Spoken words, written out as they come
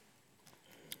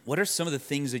What are some of the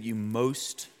things that you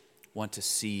most want to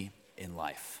see in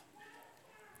life?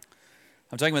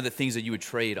 I'm talking about the things that you would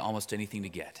trade almost anything to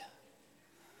get.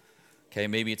 Okay,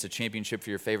 maybe it's a championship for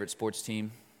your favorite sports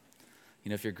team. You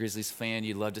know, if you're a Grizzlies fan,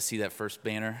 you'd love to see that first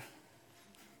banner.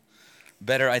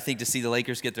 Better, I think, to see the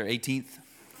Lakers get their 18th.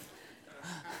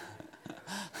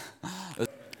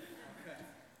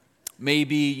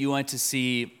 Maybe you want to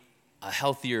see a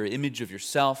healthier image of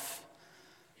yourself.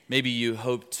 Maybe you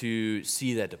hope to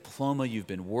see that diploma you've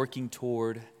been working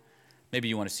toward. Maybe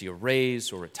you want to see a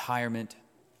raise or retirement.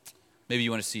 Maybe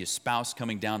you want to see a spouse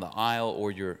coming down the aisle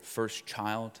or your first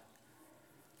child.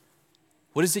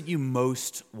 What is it you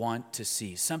most want to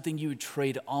see? Something you would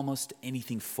trade almost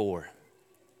anything for.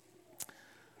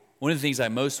 One of the things I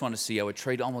most want to see, I would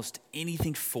trade almost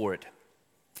anything for it.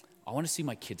 I want to see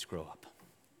my kids grow up.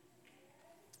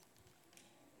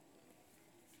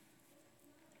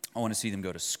 I want to see them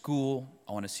go to school.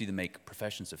 I want to see them make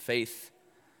professions of faith.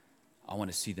 I want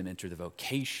to see them enter the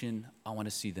vocation. I want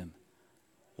to see them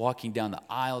walking down the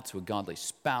aisle to a godly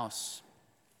spouse.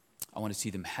 I want to see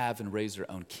them have and raise their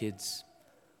own kids.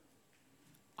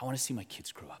 I want to see my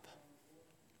kids grow up.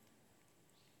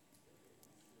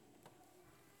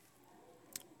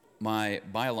 My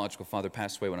biological father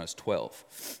passed away when I was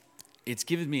 12. It's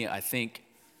given me, I think,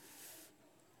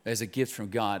 as a gift from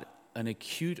God, an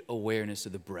acute awareness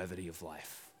of the brevity of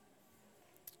life.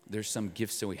 There's some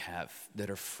gifts that we have that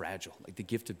are fragile, like the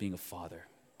gift of being a father.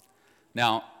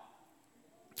 Now,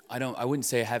 I wouldn't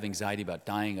say I have anxiety about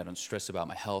dying. I don't stress about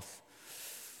my health.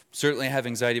 Certainly I have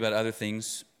anxiety about other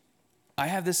things. I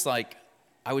have this, I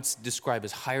would describe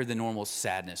as higher than normal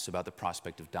sadness about the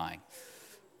prospect of dying,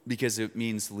 because it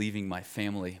means leaving my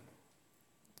family.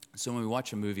 So when we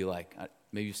watch a movie like,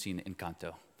 maybe you've seen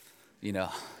Encanto, you know,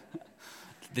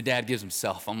 the dad gives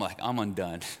himself, I'm like, I'm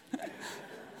undone.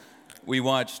 We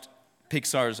watched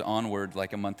Pixar's Onward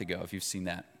like a month ago, if you've seen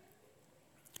that.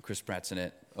 Chris Pratt's in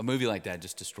it. A movie like that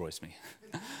just destroys me.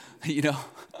 You know,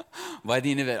 by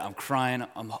the end of it, I'm crying,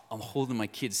 I'm holding my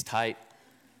kids tight.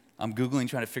 I'm Googling,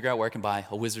 trying to figure out where I can buy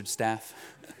a wizard staff.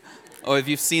 Oh, if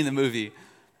you've seen the movie,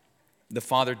 the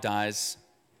father dies.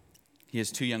 He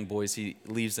has two young boys. He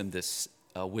leaves them this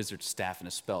wizard staff and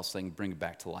a spell so they can bring it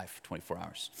back to life for 24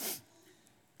 hours.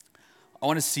 I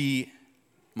want to see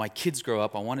my kids grow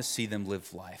up. I want to see them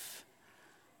live life.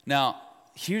 Now,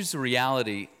 here's the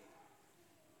reality.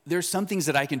 There's some things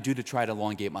that I can do to try to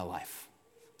elongate my life.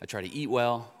 I try to eat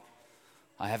well.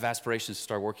 I have aspirations to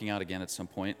start working out again at some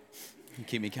point.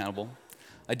 Keep me accountable.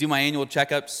 I do my annual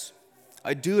checkups.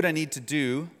 I do what I need to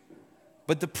do.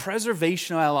 But the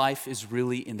preservation of my life is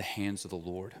really in the hands of the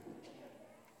Lord.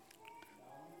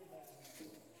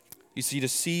 You see, to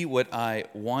see what I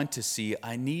want to see,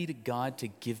 I need God to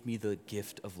give me the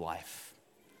gift of life,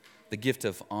 the gift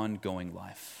of ongoing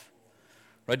life.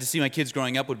 Right? To see my kids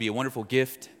growing up would be a wonderful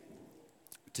gift.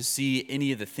 To see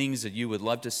any of the things that you would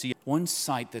love to see, one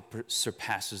sight that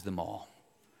surpasses them all.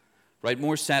 Right?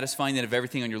 More satisfying than if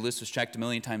everything on your list was checked a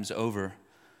million times over.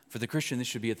 For the Christian, this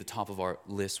should be at the top of our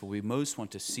list. What we most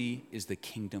want to see is the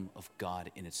kingdom of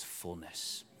God in its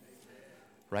fullness.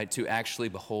 Right? To actually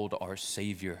behold our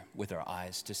Savior with our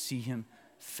eyes, to see him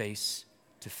face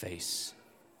to face.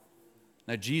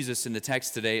 Now, Jesus in the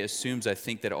text today assumes, I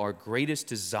think, that our greatest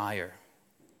desire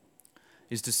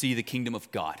is to see the kingdom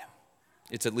of God.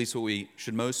 It's at least what we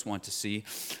should most want to see.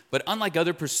 But unlike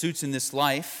other pursuits in this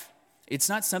life, it's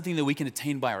not something that we can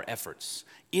attain by our efforts.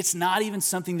 It's not even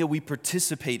something that we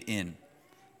participate in.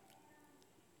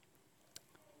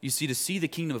 You see, to see the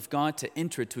kingdom of God, to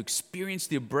enter it, to experience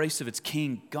the embrace of its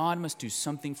king, God must do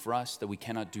something for us that we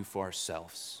cannot do for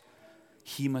ourselves.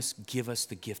 He must give us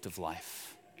the gift of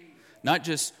life.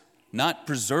 Not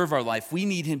preserve our life. We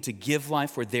need him to give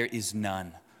life where there is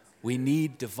none. We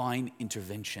need divine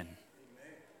intervention.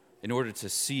 In order to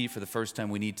see for the first time,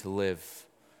 we need to live.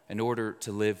 In order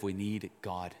to live, we need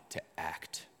God to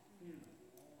act.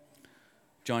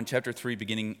 John chapter 3,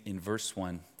 beginning in verse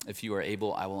 1. If you are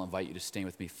able, I will invite you to stand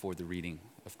with me for the reading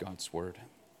of God's word.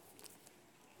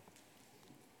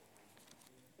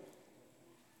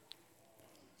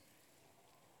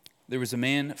 There was a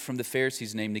man from the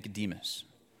Pharisees named Nicodemus,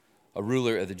 a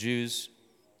ruler of the Jews.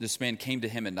 This man came to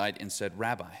him at night and said,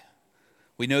 "Rabbi,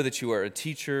 we know that you are a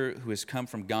teacher who has come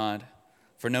from God,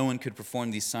 for no one could perform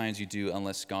these signs you do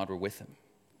unless God were with him."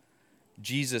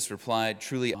 Jesus replied,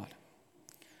 "Truly, God.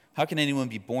 How can anyone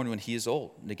be born when he is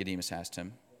old?" Nicodemus asked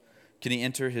him. "Can he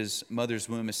enter his mother's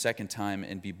womb a second time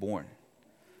and be born?"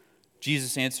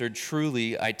 Jesus answered,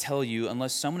 "Truly, I tell you,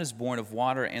 unless someone is born of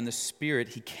water and the Spirit,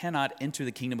 he cannot enter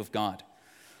the kingdom of God.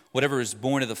 Whatever is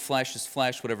born of the flesh is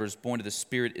flesh, whatever is born of the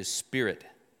Spirit is spirit.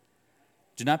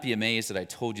 Do not be amazed that I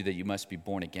told you that you must be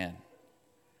born again.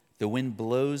 The wind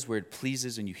blows where it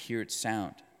pleases and you hear its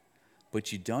sound,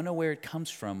 but you don't know where it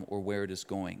comes from or where it is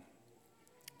going.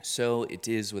 So it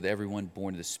is with everyone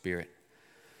born of the Spirit.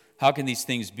 How can these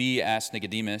things be? Asked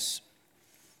Nicodemus.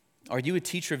 Are you a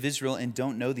teacher of Israel and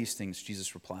don't know these things?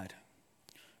 Jesus replied.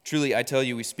 Truly, I tell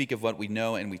you, we speak of what we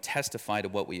know and we testify to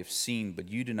what we have seen, but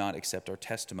you do not accept our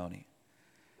testimony.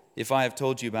 If I have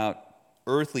told you about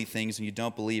earthly things and you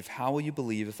don't believe, how will you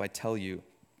believe if I tell you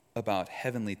about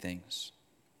heavenly things?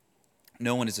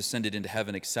 No one has ascended into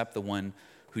heaven except the one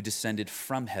who descended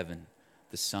from heaven,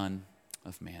 the Son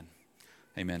of Man.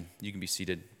 Amen. You can be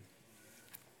seated.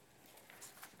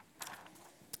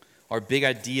 Our big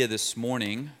idea this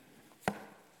morning: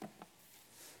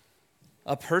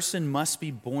 a person must be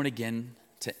born again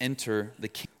to enter the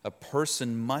kingdom. A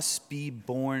person must be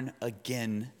born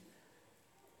again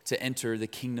to enter the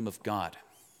kingdom of God.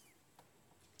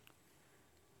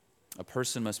 A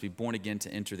person must be born again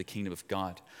to enter the kingdom of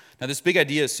God. Now, this big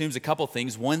idea assumes a couple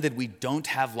things. One, that we don't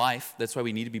have life. That's why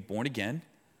we need to be born again.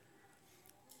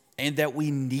 And that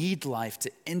we need life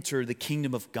to enter the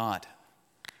kingdom of God.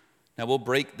 Now, we'll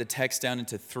break the text down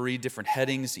into 3 different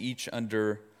headings, each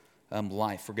under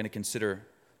life. We're going to consider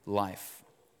life.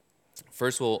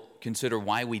 First, we'll consider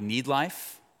why we need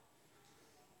life.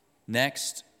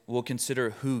 Next, we'll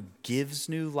consider who gives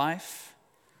new life.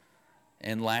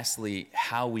 And lastly,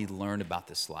 how we learn about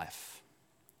this life.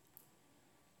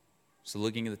 So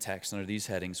looking at the text under these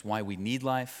headings: why we need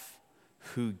life,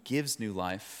 who gives new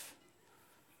life,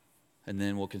 and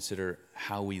then we'll consider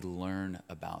how we learn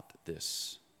about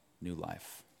this new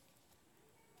life.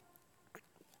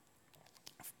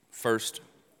 First,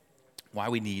 why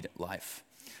we need life.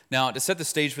 Now, to set the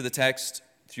stage for the text,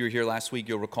 if you were here last week,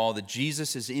 you'll recall that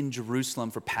Jesus is in Jerusalem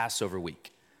for Passover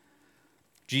week.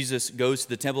 Jesus goes to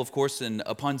the temple, of course, and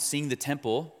upon seeing the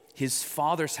temple, his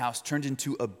Father's house turned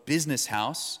into a business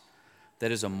house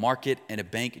that is a market and a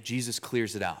bank. Jesus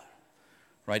clears it out,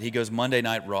 right? He goes Monday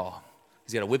Night Raw.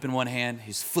 He's got a whip in one hand,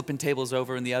 he's flipping tables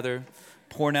over in the other,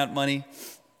 pouring out money.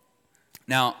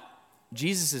 Now,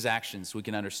 Jesus' actions, we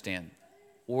can understand,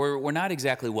 were not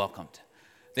exactly welcomed.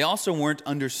 They also weren't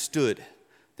understood.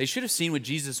 They should have seen what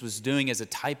Jesus was doing as a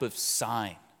type of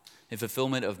sign in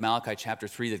fulfillment of Malachi chapter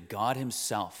 3, that God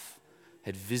himself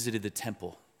had visited the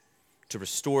temple to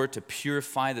restore, to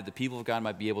purify, that the people of God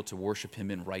might be able to worship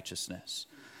him in righteousness.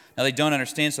 Now, they don't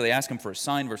understand, so they ask him for a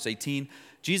sign. Verse 18,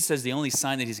 Jesus says the only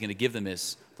sign that he's going to give them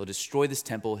is they'll destroy this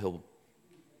temple, he'll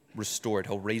restore it,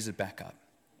 he'll raise it back up.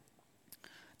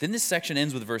 Then this section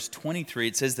ends with verse 23.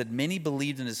 It says that many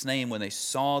believed in his name when they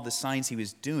saw the signs he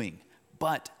was doing,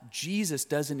 but Jesus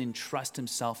doesn't entrust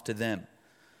himself to them.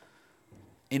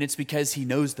 And it's because he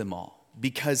knows them all,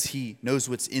 because he knows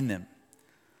what's in them.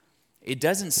 It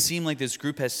doesn't seem like this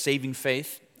group has saving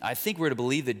faith. I think we're to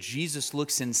believe that Jesus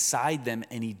looks inside them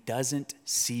and he doesn't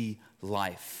see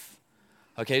life.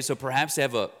 Okay, so perhaps they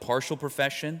have a partial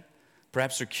profession.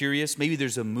 Perhaps they're curious. Maybe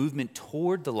there's a movement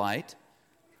toward the light.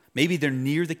 Maybe they're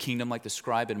near the kingdom like the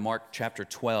scribe in Mark chapter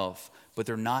 12, but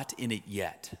they're not in it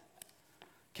yet.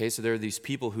 Okay, so there are these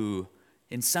people who,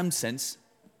 in some sense,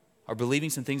 are believing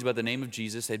some things about the name of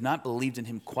Jesus. They've not believed in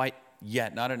him quite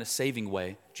yet, not in a saving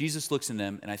way. Jesus looks in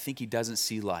them, and I think he doesn't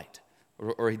see light,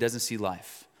 or he doesn't see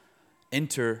life.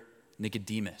 Enter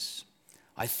Nicodemus.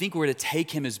 I think we're to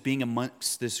take him as being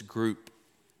amongst this group.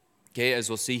 Okay, as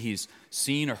we'll see, he's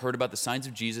seen or heard about the signs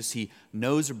of Jesus. He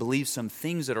knows or believes some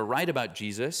things that are right about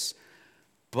Jesus,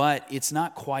 but it's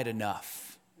not quite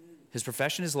enough. His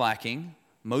profession is lacking.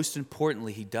 Most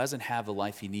importantly, he doesn't have the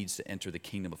life he needs to enter the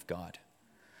kingdom of God.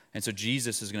 And so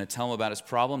Jesus is going to tell him about his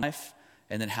problem life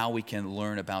and then how we can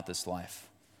learn about this life.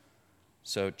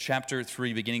 So chapter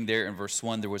 3, beginning there in verse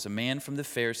 1, there was a man from the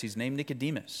Pharisees named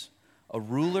Nicodemus, a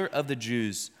ruler of the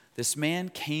Jews. This man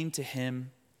came to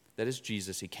him, that is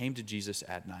Jesus. He came to Jesus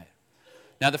at night.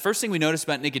 Now, the first thing we notice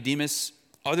about Nicodemus,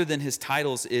 other than his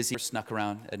titles, is he snuck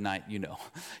around at night, you know.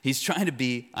 He's trying to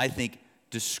be, I think,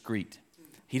 discreet.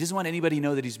 He doesn't want anybody to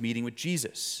know that he's meeting with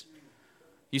Jesus.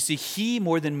 You see, he,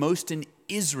 more than most in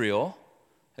Israel,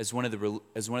 as one of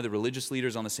the religious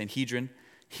leaders on the Sanhedrin,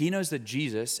 he knows that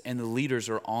Jesus and the leaders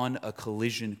are on a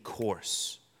collision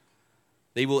course.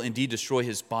 They will indeed destroy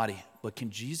his body, but can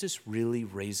Jesus really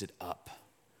raise it up?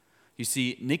 You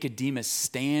see, Nicodemus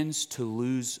stands to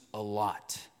lose a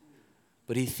lot,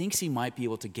 but he thinks he might be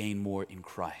able to gain more in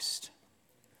Christ.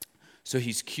 So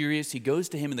he's curious. He goes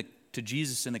to him to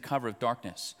Jesus in the cover of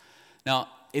darkness. Now,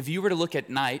 if you were to look at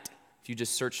night, if you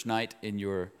just search night in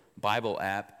your Bible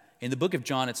app, in the book of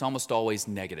John, it's almost always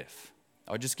negative.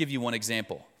 I'll just give you one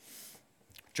example.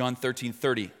 John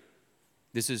 13:30.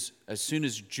 This is as soon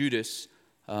as Judas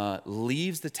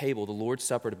leaves the table, the Lord's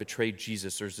Supper, to betray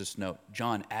Jesus, there's this note.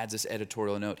 John adds this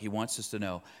editorial note. He wants us to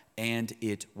know, and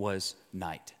it was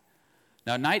night.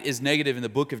 Now, night is negative in the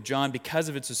book of John because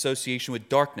of its association with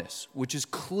darkness, which is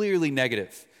clearly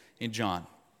negative in John.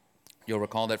 You'll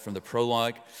recall that from the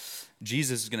prologue.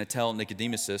 Jesus is going to tell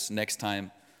Nicodemus this next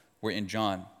time we're in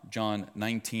John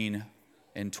 19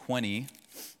 and 20.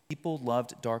 People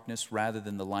loved darkness rather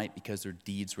than the light because their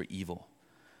deeds were evil.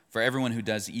 For everyone who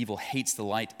does evil hates the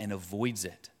light and avoids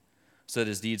it, so that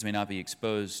his deeds may not be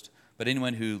exposed. But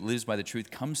anyone who lives by the truth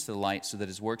comes to the light so that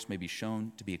his works may be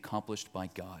shown to be accomplished by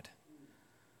God.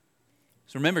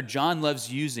 So remember, John loves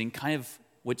using kind of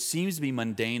what seems to be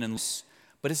mundane,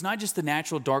 but it's not just the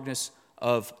natural darkness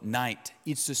of night.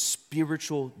 It's the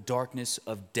spiritual darkness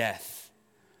of death.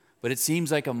 But it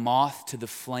seems like a moth to the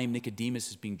flame. Nicodemus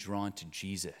is being drawn to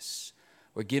Jesus.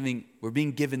 We're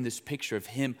being given this picture of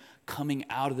him coming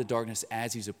out of the darkness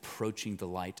as he's approaching the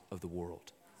light of the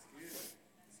world.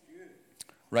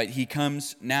 Right, he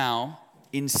comes now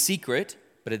in secret,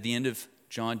 but at the end of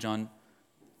John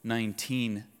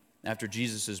 19, after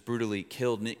Jesus is brutally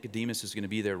killed, Nicodemus is going to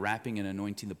be there wrapping and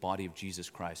anointing the body of Jesus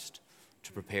Christ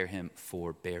to prepare him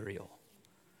for burial.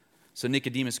 So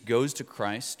Nicodemus goes to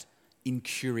Christ in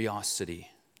curiosity,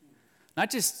 not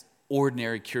just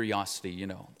ordinary curiosity,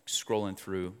 scrolling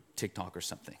through TikTok or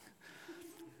something.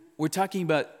 We're talking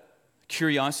about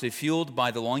curiosity fueled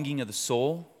by the longing of the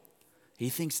soul. He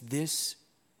thinks this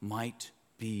might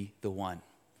be the one,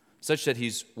 such that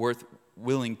he's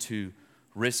willing to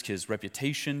risk his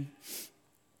reputation.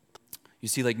 You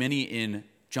see, like many in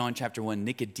John chapter 1,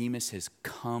 Nicodemus has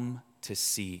come to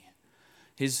see.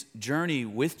 His journey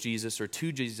with Jesus or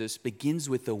to Jesus begins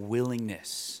with the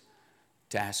willingness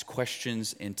to ask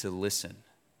questions and to listen.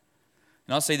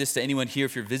 And I'll say this to anyone here,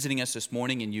 if you're visiting us this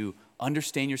morning and you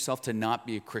understand yourself to not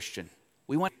be a Christian,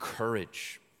 we want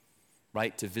courage,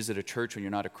 right, to visit a church when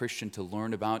you're not a Christian, to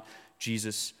learn about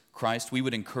Jesus Christ. We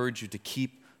would encourage you to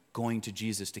keep going to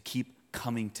Jesus, to keep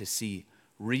coming to see.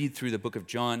 Read through the book of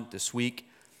John this week.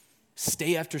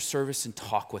 Stay after service and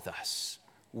talk with us.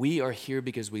 We are here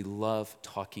because we love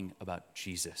talking about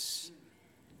Jesus.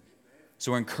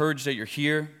 So we're encouraged that you're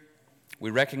here. We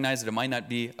recognize that it might not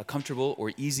be a comfortable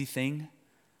or easy thing,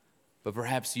 but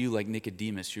perhaps you, like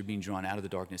Nicodemus, you're being drawn out of the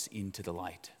darkness into the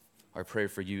light. Our prayer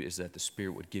for you is that the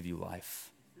Spirit would give you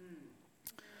life.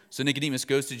 So Nicodemus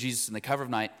goes to Jesus in the cover of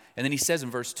night, and then he says in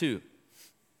verse 2,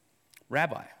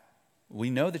 Rabbi, we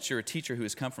know that you're a teacher who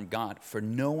has come from God, for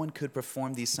no one could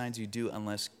perform these signs you do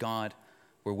unless God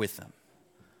were with them.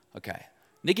 Okay,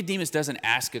 Nicodemus doesn't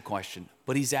ask a question,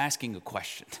 but he's asking a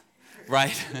question,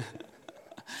 right?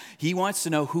 He wants to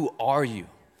know, who are you,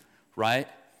 right?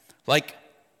 Like,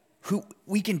 who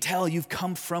we can tell you've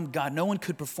come from God. No one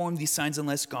could perform these signs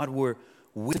unless God were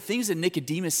with. The things that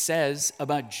Nicodemus says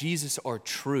about Jesus are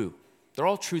true. They're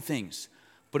all true things.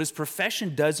 But his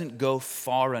profession doesn't go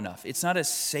far enough. It's not a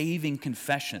saving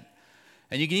confession.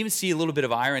 And you can even see a little bit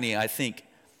of irony, I think.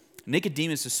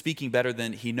 Nicodemus is speaking better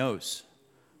than he knows.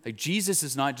 Like, Jesus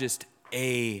is not just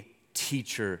a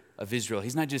teacher of Israel.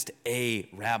 He's not just a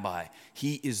rabbi.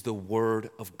 He is the Word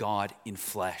of God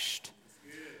enfleshed,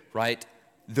 right?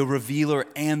 The revealer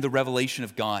and the revelation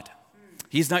of God.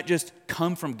 He's not just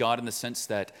come from God in the sense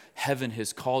that heaven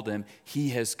has called him. He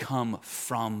has come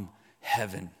from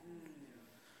heaven,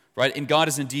 right? And God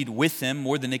is indeed with him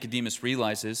more than Nicodemus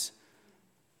realizes.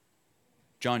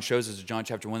 John shows us in John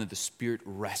chapter 1 that the Spirit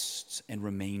rests and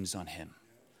remains on him.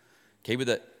 Okay, but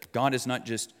that God is not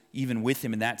just even with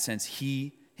him in that sense.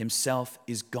 He himself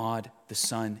is God the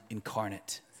Son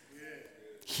incarnate.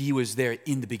 He was there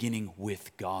in the beginning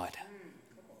with God.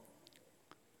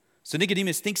 So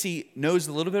Nicodemus thinks he knows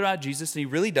a little bit about Jesus, and he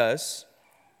really does.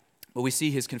 But we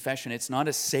see his confession. It's not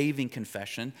a saving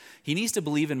confession. He needs to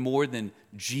believe in more than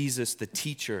Jesus the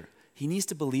teacher. He needs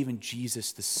to believe in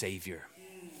Jesus the Savior,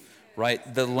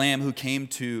 right? The Lamb who came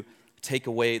to take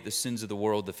away the sins of the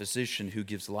world, the physician who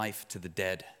gives life to the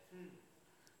dead.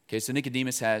 Okay, so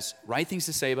Nicodemus has right things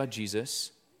to say about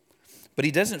Jesus, but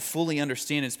he doesn't fully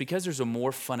understand. It's because there's a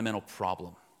more fundamental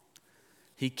problem.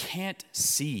 He can't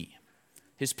see.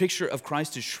 His picture of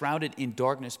Christ is shrouded in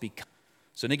darkness.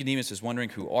 So Nicodemus is wondering,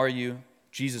 who are you?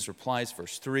 Jesus replies,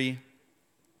 verse 3,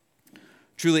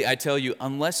 truly I tell you,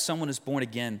 unless someone is born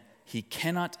again, he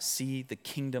cannot see the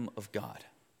kingdom of God.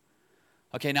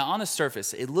 Okay, now on the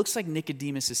surface, it looks like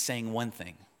Nicodemus is saying one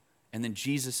thing, and then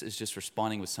Jesus is just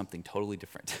responding with something totally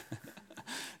different.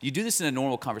 You do this in a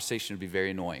normal conversation, it would be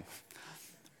very annoying.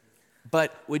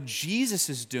 But what Jesus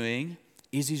is doing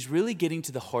is he's really getting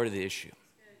to the heart of the issue.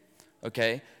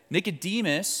 okay?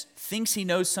 Nicodemus thinks he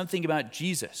knows something about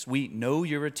Jesus. We know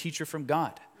you're a teacher from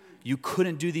God. You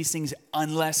couldn't do these things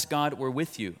unless God were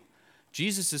with you.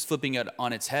 Jesus is flipping it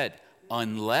on its head.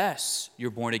 Unless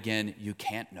you're born again, you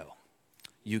can't know.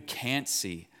 You can't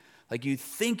see. Like you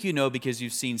think you know because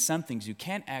you've seen some things. You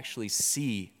can't actually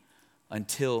see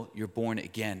until you're born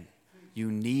again.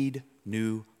 You need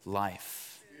new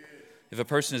life. If a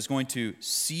person is going to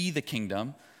see the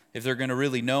kingdom, if they're going to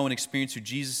really know and experience who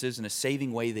Jesus is in a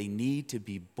saving way, they need to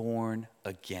be born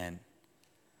again.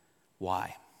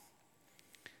 Why?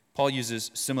 Paul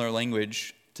uses similar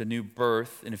language to new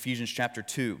birth in Ephesians chapter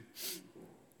 2.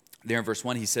 There in verse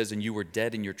 1, he says, "And you were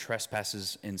dead in your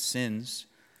trespasses and sins,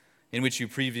 in which you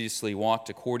previously walked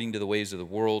according to the ways of the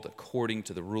world, according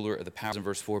to the ruler of the powers." In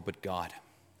verse 4, But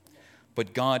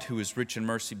God, who is rich in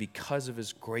mercy, because of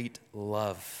his great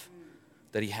love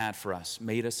that he had for us,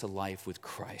 made us alive with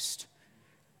Christ,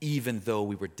 even though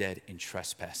we were dead in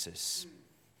trespasses.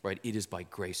 Right? It is by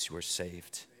grace you are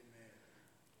saved.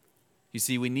 You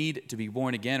see, we need to be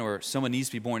born again, or someone needs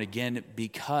to be born again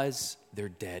because they're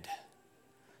dead.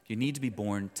 You need to be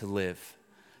born to live.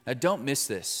 Now, don't miss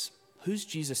this. Who's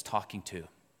Jesus talking to?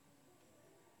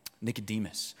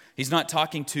 Nicodemus. He's not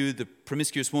talking to the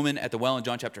promiscuous woman at the well in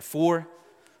John chapter 4.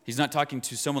 He's not talking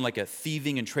to someone like a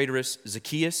thieving and traitorous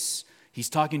Zacchaeus. He's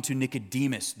talking to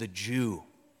Nicodemus, the Jew,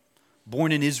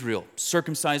 born in Israel,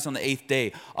 circumcised on the 8th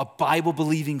day, a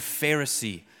Bible-believing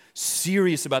Pharisee,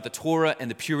 serious about the Torah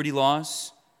and the purity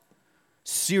laws,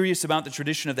 serious about the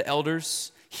tradition of the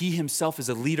elders. He himself is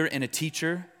a leader and a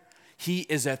teacher. He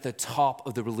is at the top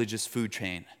of the religious food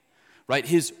chain, right?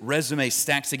 His resume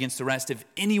stacks against the rest. If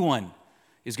anyone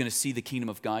is going to see the kingdom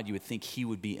of God, you would think he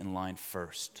would be in line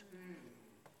first.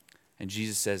 And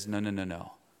Jesus says,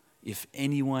 no. If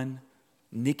anyone,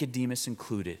 Nicodemus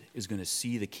included, is going to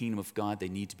see the kingdom of God, they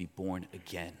need to be born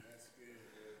again.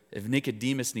 If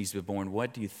Nicodemus needs to be born,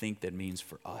 what do you think that means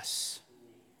for us?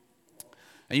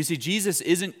 And you see, Jesus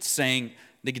isn't saying,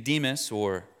 Nicodemus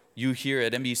or you here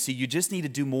at MBC, you just need to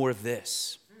do more of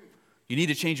this. You need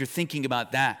to change your thinking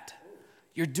about that.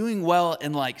 You're doing well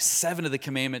in like 7 of the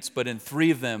commandments, but in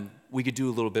 3 of them, we could do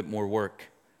a little bit more work.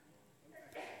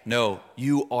 No,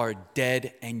 you are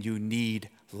dead and you need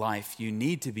life. You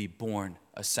need to be born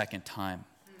a second time.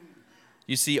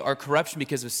 You see, our corruption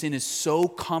because of sin is so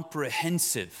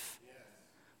comprehensive,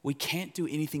 we can't do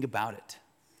anything about it.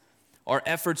 Our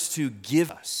efforts to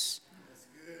give us,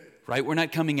 right? We're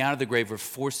not coming out of the grave, we're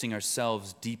forcing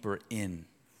ourselves deeper in.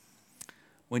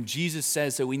 When Jesus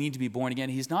says that we need to be born again,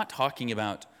 he's not talking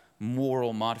about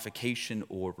moral modification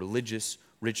or religious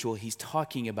ritual. He's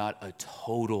talking about a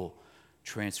total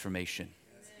transformation.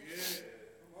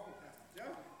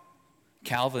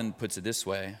 Calvin puts it this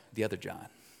way, the other John.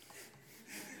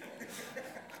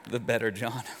 The better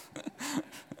John.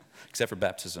 Except for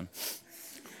baptism.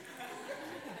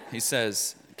 He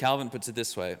says, Calvin puts it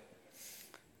this way,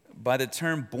 by the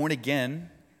term born again,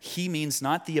 he means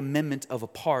not the amendment of a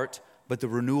part, but the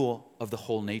renewal of the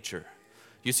whole nature.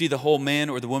 You see, the whole man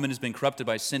or the woman has been corrupted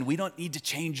by sin. We don't need to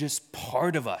change just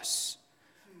part of us.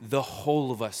 The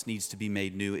whole of us needs to be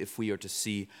made new if we are to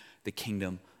see the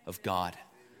kingdom of God.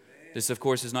 This, of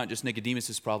course, is not just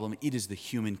Nicodemus' problem. It is the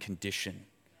human condition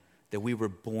that we were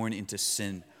born into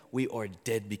sin. We are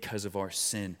dead because of our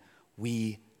sin.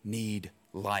 We need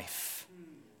life.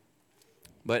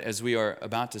 But as we are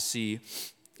about to see,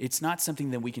 it's not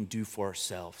something that we can do for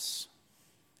ourselves.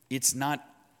 It's not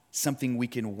something we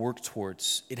can work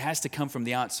towards. It has to come from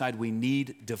the outside. We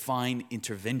need divine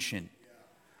intervention.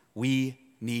 We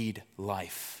need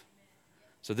life.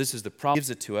 So this is the problem. Gives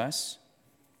it to us,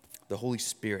 the Holy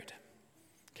Spirit.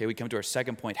 Okay, we come to our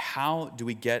second point. How do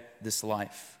we get this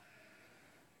life?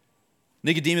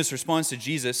 Nicodemus responds to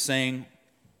Jesus saying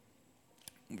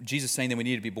that we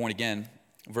need to be born again.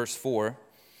 Verse 4,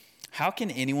 how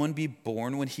can anyone be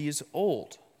born when he is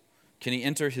old? Can he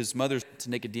enter his mother's? To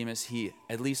Nicodemus, he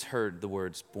at least heard the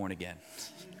words born again.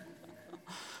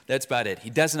 That's about it. He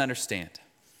doesn't understand.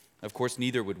 Of course,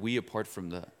 neither would we apart from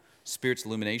the Spirit's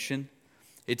illumination.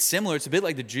 It's similar. It's a bit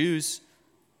like the Jews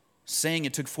saying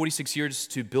it took 46 years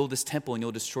to build this temple and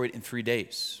you'll destroy it in 3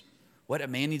 days. What, a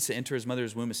man needs to enter his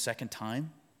mother's womb a second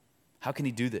time? How can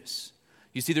he do this?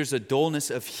 You see, there's a dullness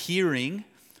of hearing,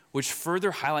 which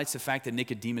further highlights the fact that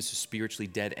Nicodemus is spiritually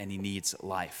dead and he needs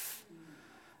life.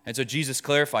 And so Jesus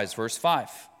clarifies, verse 5.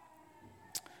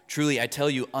 Truly, I tell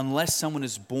you, unless someone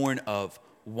is born of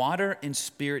water and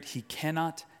spirit, he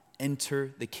cannot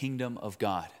enter the kingdom of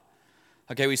God.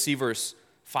 Okay, we see verse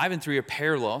 5 and 3 are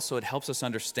parallel, so it helps us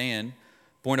understand.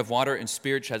 Born of water and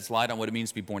spirit sheds light on what it means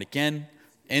to be born again.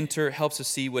 Enter helps us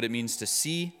see what it means to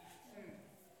see.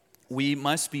 we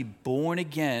must be born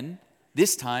again,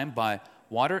 this time by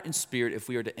water and spirit, if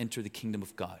we are to enter the kingdom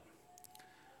of God.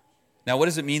 Now, what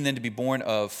does it mean then to be born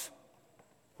of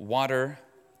water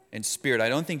and spirit? I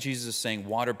don't think Jesus is saying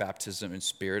water baptism and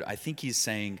spirit. I think he's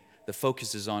saying the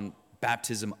focus is on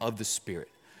baptism of the Spirit.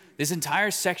 This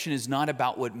entire section is not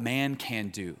about what man can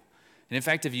do. And in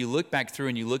fact, if you look back through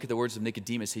and you look at the words of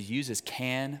Nicodemus, he uses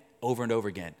can over and over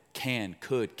again. Can,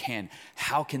 could, can.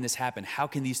 How can this happen? How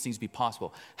can these things be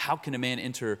possible? How can a man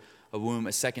enter a womb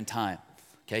a second time?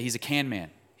 Okay, he's a can man.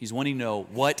 He's wanting to know,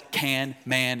 what can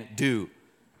man do?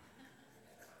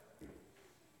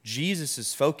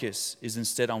 Jesus' focus is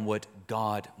instead on what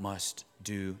God must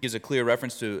do. He gives a clear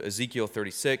reference to Ezekiel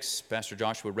 36. Pastor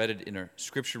Joshua read it in our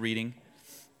scripture reading.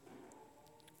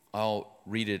 I'll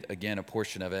read it again, a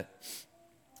portion of it.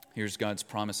 Here's God's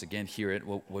promise again. Hear it,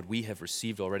 what we have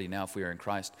received already now if we are in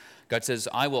Christ. God says,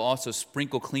 I will also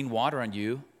sprinkle clean water on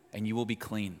you, and you will be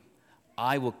clean.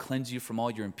 I will cleanse you from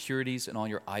all your impurities and all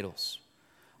your idols.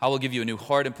 I will give you a new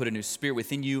heart and put a new spirit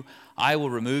within you. I will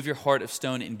remove your heart of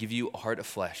stone and give you a heart of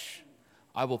flesh.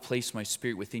 I will place my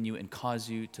spirit within you and cause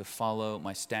you to follow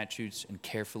my statutes and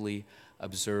carefully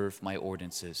observe my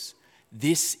ordinances.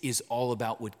 This is all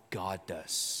about what God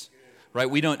does, right?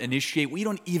 We don't initiate, we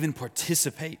don't even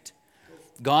participate.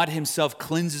 God himself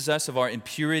cleanses us of our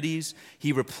impurities.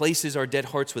 He replaces our dead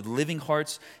hearts with living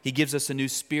hearts. He gives us a new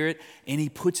spirit, and he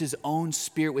puts his own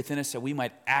spirit within us so we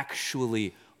might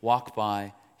actually walk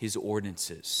by his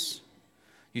ordinances.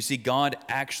 You see, God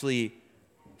actually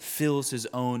fills his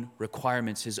own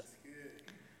requirements.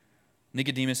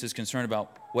 Nicodemus is concerned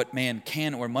about what man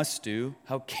can or must do.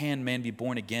 How can man be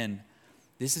born again?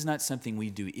 This is not something we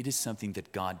do. It is something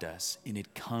that God does, and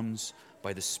it comes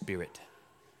by the Spirit.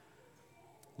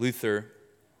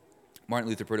 Martin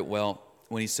Luther put it well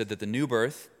when he said that the new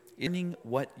birth is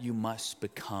what you must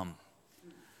become.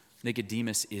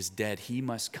 Nicodemus is dead. He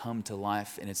must come to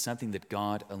life, and it's something that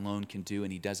God alone can do,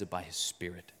 and he does it by his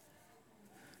Spirit.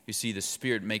 You see, the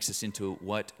Spirit makes us into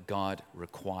what God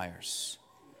requires.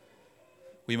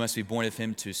 We must be born of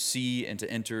him to see and to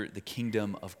enter the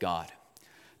kingdom of God.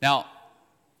 Now,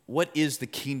 what is the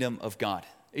kingdom of God?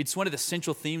 It's one of the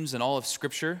central themes in all of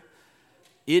Scripture.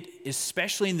 It,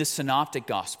 especially in the Synoptic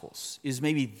Gospels, is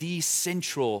maybe the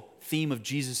central theme of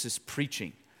Jesus'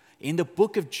 preaching. In the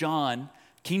book of John,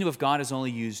 kingdom of God is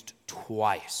only used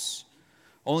twice.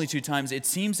 Only 2 times. It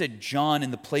seems that John,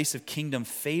 in the place of kingdom,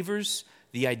 favors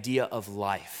the idea of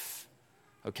life.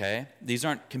 Okay? These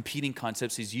aren't competing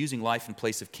concepts. He's using life in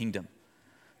place of kingdom.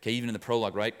 Okay, even in the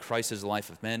prologue, right? Christ is the life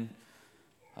of men.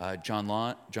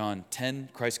 John 10,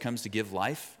 Christ comes to give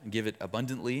life and give it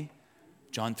abundantly.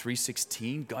 John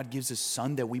 3:16, God gives his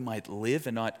son that we might live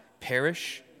and not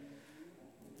perish.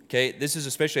 Okay, this is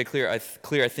especially clear, I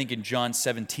think, in John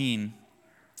 17,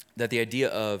 that the idea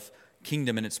of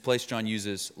kingdom in its place, John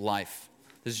uses life.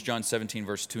 This is John 17,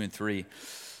 verse 2 and 3.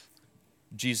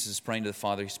 Jesus is praying to the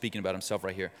Father. He's speaking about himself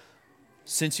right here.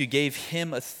 Since you gave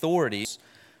him authority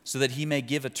so that he may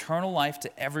give eternal life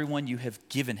to everyone you have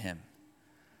given him.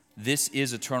 This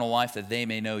is eternal life, that they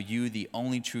may know you, the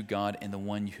only true God, and the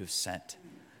one you have sent.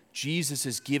 Jesus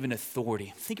is given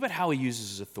authority. Think about how he uses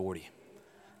his authority.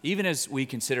 Even as we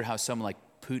consider how someone like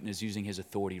Putin is using his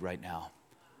authority right now.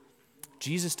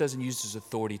 Jesus doesn't use his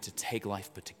authority to take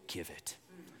life, but to give it.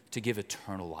 To give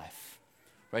eternal life.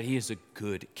 Right? He is a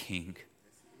good king.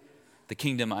 The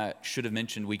kingdom, I should have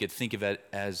mentioned, we could think of it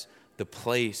as the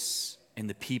place and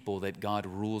the people that God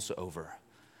rules over.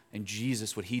 And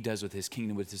Jesus, what he does with his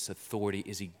kingdom, with his authority,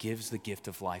 is he gives the gift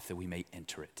of life that we may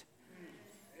enter it.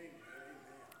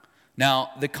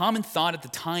 Now, the common thought at the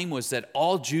time was that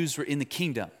all Jews were in the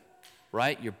kingdom,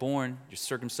 right? You're born, you're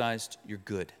circumcised, you're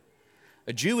good.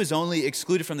 A Jew is only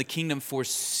excluded from the kingdom for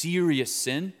serious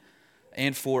sin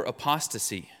and for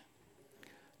apostasy.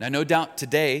 Now, no doubt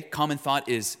today, common thought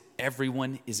is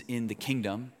everyone is in the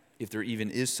kingdom, if there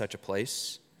even is such a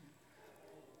place.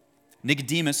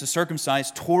 Nicodemus, a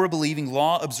circumcised, Torah-believing,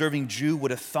 law-observing Jew, would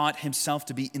have thought himself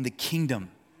to be in the kingdom.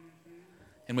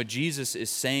 And what Jesus is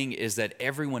saying is that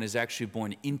everyone is actually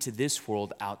born into this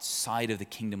world outside of the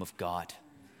kingdom of God.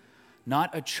 Not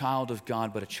a child of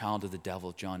God, but a child of the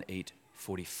devil, John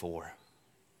 8:44.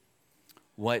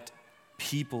 What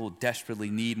people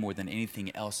desperately need more than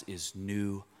anything else is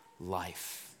new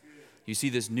life. You see,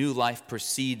 this new life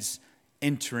precedes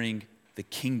entering the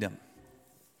kingdom.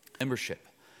 Membership.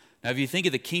 Now, if you think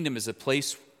of the kingdom as a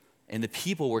place and the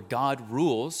people where God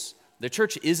rules, the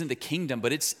church isn't the kingdom,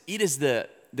 but it is the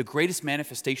greatest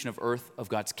manifestation of earth of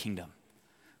God's kingdom.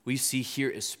 We see here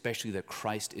especially that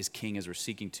Christ is king as we're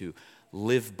seeking to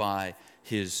live by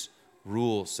his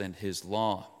rules and his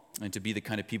law. and to be the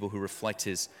kind of people who reflect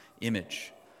his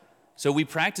image. So we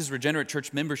practice regenerate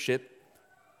church membership,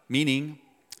 meaning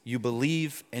you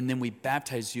believe and then we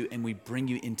baptize you and we bring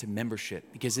you into membership,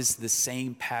 because it's the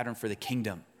same pattern for the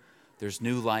kingdom. There's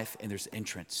new life and there's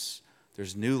entrance.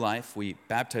 There's new life. We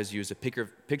baptize you as a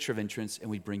picture of entrance and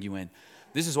we bring you in.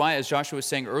 This is why, as Joshua was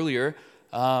saying earlier,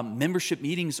 membership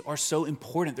meetings are so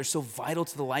important. They're so vital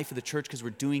to the life of the church because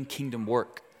we're doing kingdom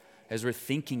work as we're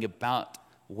thinking about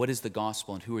what is the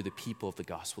gospel and who are the people of the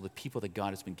gospel, the people that God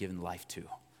has been given life to.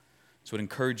 So I would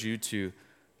encourage you to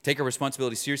take our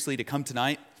responsibility seriously, to come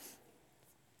tonight.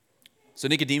 So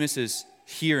Nicodemus is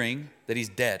hearing that he's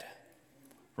dead,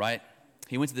 right?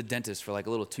 He went to the dentist for like a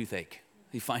little toothache.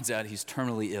 He finds out he's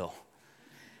terminally ill.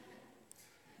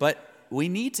 But we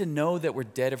need to know that we're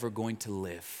dead if we're going to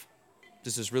live.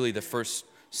 This is really the first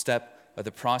step of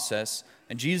the process.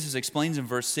 And Jesus explains in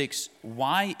verse 6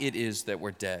 why it is that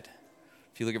we're dead.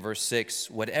 If you look at verse 6,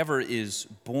 whatever is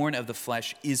born of the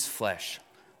flesh is flesh.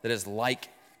 That is, like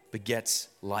begets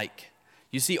like.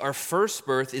 You see, our first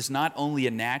birth is not only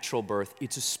a natural birth,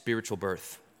 it's a spiritual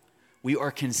birth. We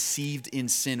are conceived in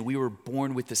sin. We were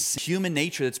born with the human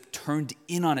nature that's turned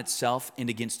in on itself and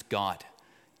against God.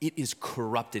 It is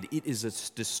corrupted. It is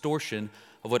a distortion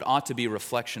of what ought to be a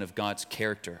reflection of God's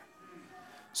character.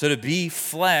 So to be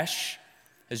flesh,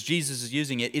 as Jesus is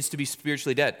using it, it's to be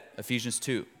spiritually dead, Ephesians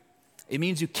 2. It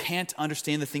means you can't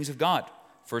understand the things of God,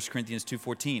 1 Corinthians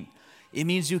 2:14. It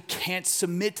means you can't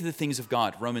submit to the things of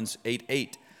God, Romans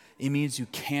 8:8. It means you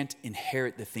can't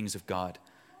inherit the things of God,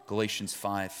 Galatians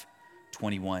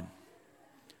 5:21.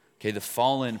 Okay, the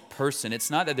fallen person,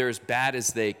 it's not that they're as bad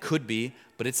as they could be,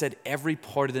 but it's that every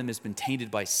part of them has been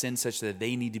tainted by sin such that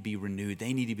they need to be renewed.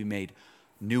 They need to be made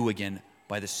new again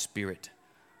by the Spirit.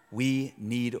 We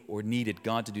needed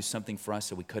God to do something for us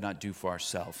that we could not do for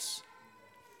ourselves.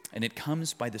 And it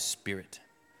comes by the Spirit.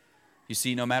 You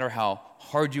see, no matter how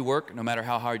hard you work, no matter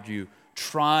how hard you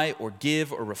try or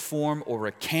give or reform or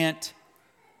recant,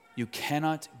 you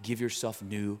cannot give yourself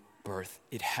new birth.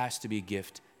 It has to be a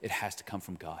gift. It has to come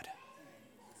from God.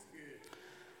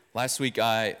 Last week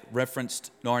I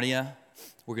referenced Narnia.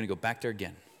 We're going to go back there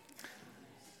again.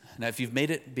 Now, if you've made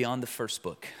it beyond the first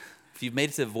book, if you've made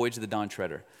it to the Voyage of the Dawn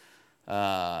Treader,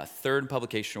 third in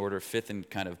publication order, fifth in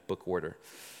kind of book order,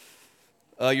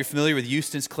 you're familiar with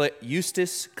Eustace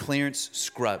Clarence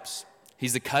Scruggs.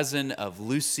 He's the cousin of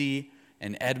Lucy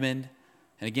and Edmund.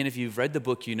 And again, if you've read the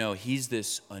book, you know he's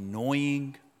this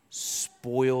annoying,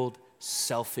 spoiled,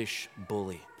 selfish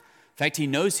bully. In fact, he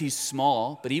knows he's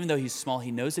small, but even though he's small,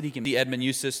 he knows that he can be Edmund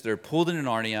Eustace. They're pulled into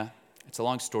Narnia. It's a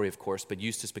long story, of course, but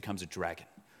Eustace becomes a dragon.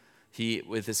 He,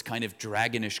 with this kind of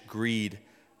dragonish greed,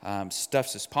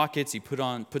 stuffs his pockets. He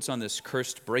puts on this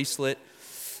cursed bracelet.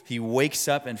 He wakes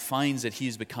up and finds that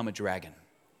he's become a dragon.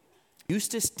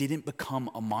 Eustace didn't become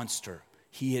a monster.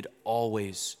 He had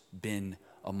always been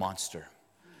a monster.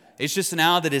 It's just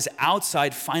now that his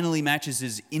outside finally matches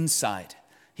his inside.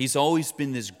 He's always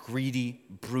been this greedy,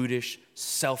 brutish,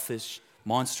 selfish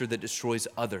monster that destroys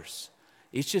others.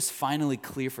 It's just finally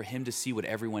clear for him to see what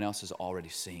everyone else has already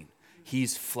seen.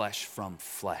 He's flesh from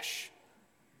flesh.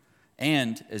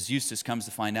 And as Eustace comes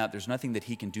to find out, there's nothing that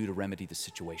he can do to remedy the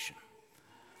situation.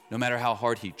 No matter how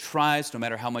hard he tries, no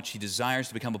matter how much he desires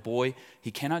to become a boy,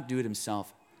 he cannot do it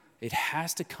himself. It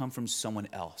has to come from someone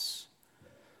else.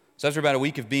 So after about a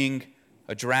week of being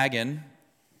a dragon,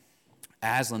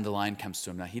 Aslan the lion comes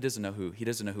to him. Now he doesn't know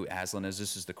who Aslan is.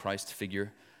 This is the Christ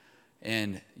figure.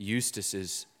 And Eustace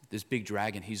is this big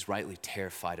dragon. He's rightly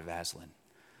terrified of Aslan.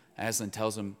 Aslan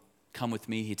tells him, "Come with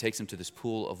me." He takes him to this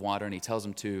pool of water and he tells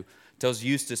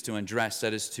Eustace to undress,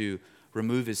 that is to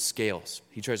remove his scales.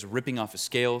 He tries ripping off his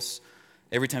scales.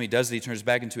 Every time he does it, he turns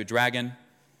back into a dragon.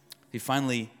 He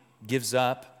finally gives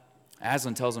up.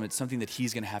 Aslan tells him it's something that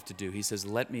he's going to have to do. He says,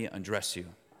 "Let me undress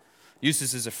you."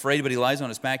 Eustace is afraid, but he lies on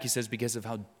his back, he says, because of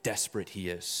how desperate he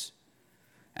is.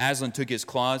 Aslan took his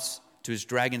claws to his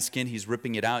dragon skin. He's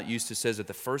ripping it out. Eustace says that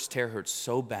the first tear hurts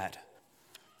so bad.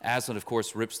 Aslan, of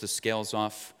course, rips the scales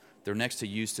off. They're next to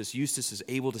Eustace. Eustace is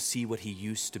able to see what he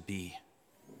used to be.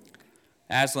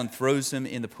 Aslan throws him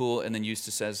in the pool, and then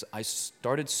Eustace says, "I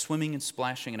started swimming and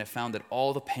splashing, and I found that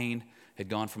all the pain had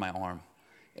gone from my arm.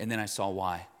 And then I saw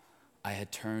why. I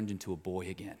had turned into a boy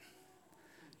again."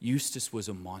 Eustace was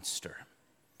a monster.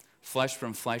 Flesh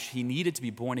from flesh. He needed to be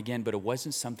born again, but it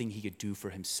wasn't something he could do for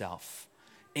himself.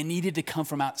 It needed to come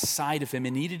from outside of him.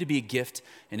 It needed to be a gift,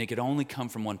 and it could only come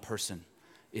from one person.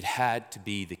 It had to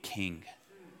be the king.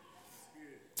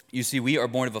 You see, we are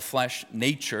born of a flesh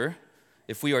nature.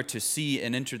 If we are to see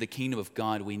and enter the kingdom of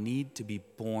God, we need to be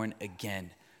born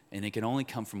again. And it can only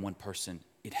come from one person.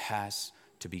 It has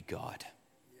to be God.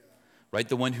 right?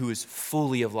 The one who is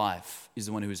fully alive is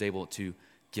the one who is able to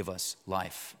give us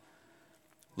life.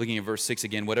 Looking at verse 6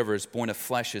 again, whatever is born of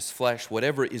flesh is flesh.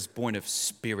 Whatever is born of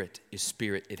spirit is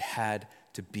spirit. It had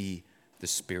to be the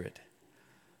Spirit.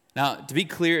 Now, to be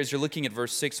clear, as you're looking at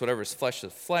verse 6, whatever is flesh,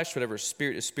 whatever is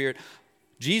spirit,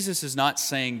 Jesus is not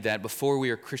saying that before we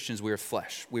are Christians, we are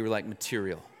flesh. We were like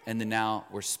material, and then now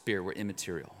we're spirit, we're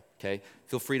immaterial, okay?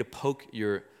 Feel free to poke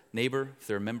your neighbor if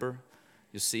they're a member.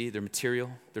 You'll see they're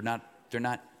material. They're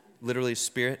not literally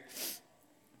spirit.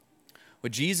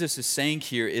 What Jesus is saying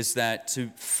here is that to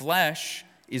flesh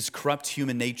is corrupt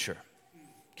human nature.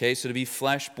 Okay, so to be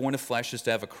flesh, born of flesh, is to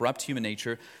have a corrupt human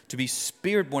nature. To be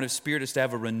spirit, born of spirit, is to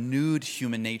have a renewed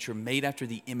human nature made after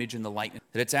the image and the likeness.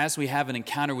 That it's as we have an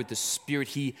encounter with the Spirit,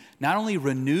 He not only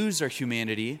renews our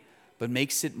humanity, but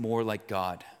makes it more like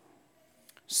God.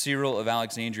 Cyril of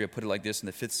Alexandria put it like this in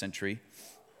the 5th century.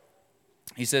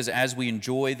 He says, as we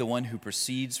enjoy the one who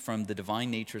proceeds from the divine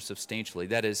nature substantially,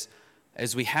 that is,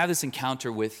 as we have this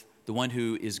encounter with the one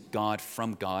who is God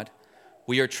from God,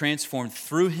 we are transformed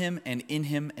through Him and in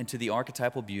Him into the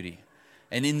archetypal beauty.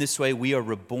 And in this way, we are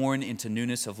reborn into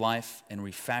newness of life and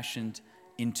refashioned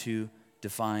into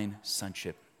divine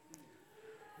sonship.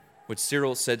 What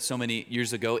Cyril said so many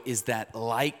years ago is that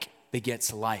like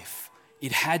begets life.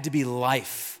 It had to be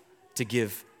life to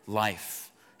give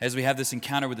life. As we have this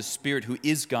encounter with the Spirit who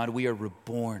is God, we are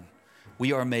reborn.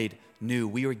 We are made new.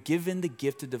 We are given the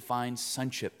gift of divine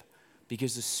sonship,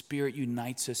 because the Spirit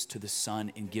unites us to the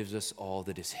Son and gives us all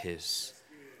that is His.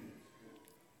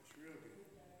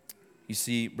 You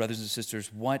see, brothers and sisters,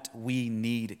 what we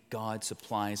need, God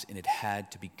supplies, and it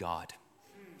had to be God.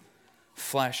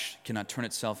 Flesh cannot turn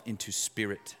itself into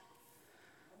spirit.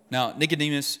 Now,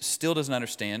 Nicodemus still doesn't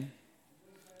understand.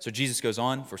 So Jesus goes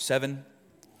on, verse 7.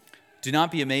 Do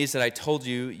not be amazed that I told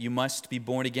you, you must be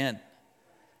born again.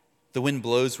 The wind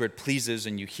blows where it pleases,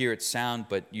 and you hear its sound,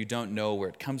 but you don't know where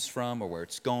it comes from or where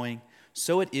it's going.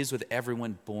 So it is with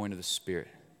everyone born of the Spirit.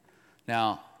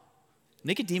 Now,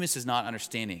 Nicodemus is not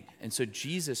understanding, and so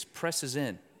Jesus presses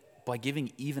in by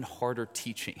giving even harder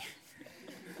teaching.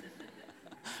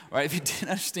 Right? If you didn't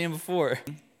understand before,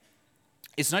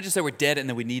 it's not just that we're dead and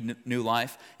that we need new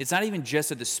life. It's not even just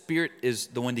that the Spirit is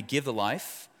the one to give the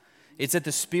life. It's that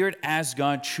the Spirit, as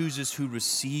God, chooses who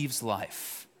receives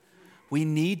life. We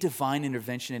need divine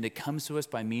intervention, and it comes to us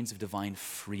by means of divine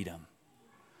freedom.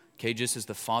 Okay, just as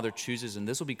the Father chooses, and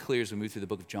this will be clear as we move through the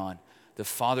book of John, the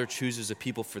Father chooses a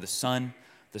people for the Son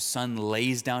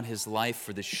lays down His life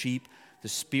for the sheep, the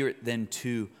Spirit then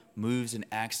too moves and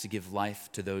acts to give life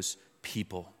to those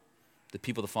people, the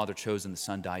people the Father chose and the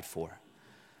Son died for.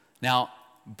 Now,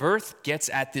 birth gets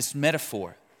at this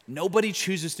metaphor. Nobody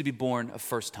chooses to be born a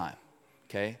first time,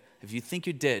 okay? If you think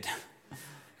you did,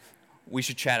 we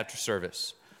should chat after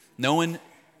service. No one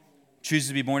chooses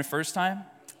to be born a first time.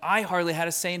 I hardly had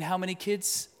a say in how many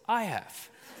kids I have.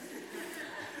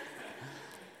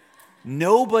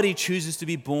 Nobody chooses to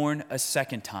be born a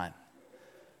second time.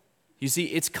 You see,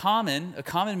 it's a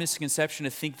common misconception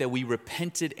to think that we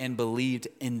repented and believed,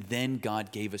 and then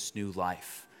God gave us new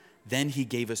life. Then He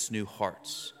gave us new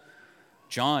hearts.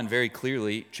 John very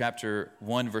clearly, chapter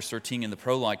 1, verse 13 in the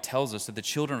prologue, tells us that the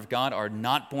children of God are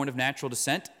not born of natural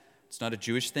descent. It's not a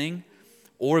Jewish thing.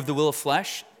 Or of the will of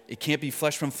flesh. It can't be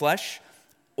flesh from flesh.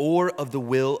 Or of the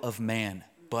will of man,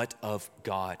 but of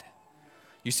God.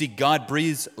 You see, God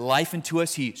breathes life into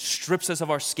us. He strips us of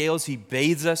our scales. He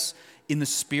bathes us in the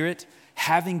Spirit.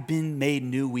 Having been made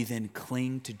new, we then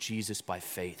cling to Jesus by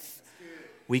faith.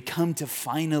 We come to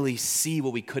finally see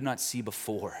what we could not see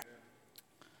before.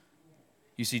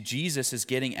 You see, Jesus is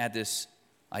getting at this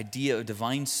idea of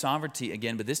divine sovereignty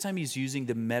again, but this time He's using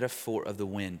the metaphor of the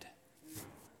wind.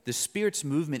 The Spirit's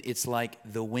movement, it's like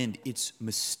the wind. It's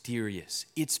mysterious.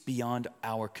 It's beyond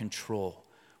our control.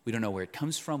 We don't know where it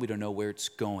comes from. We don't know where it's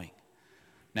going.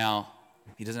 Now,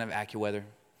 He doesn't have AccuWeather,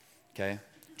 okay?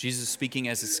 Jesus is speaking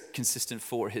as is consistent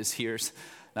for His hearers.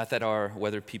 Not that our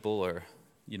weather people are,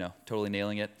 totally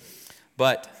nailing it.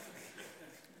 But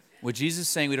what Jesus is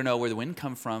saying, we don't know where the wind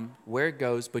comes from, where it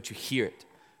goes, but you hear it.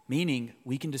 Meaning,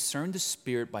 we can discern the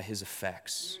Spirit by His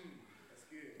effects,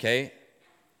 okay?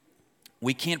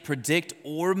 We can't predict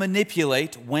or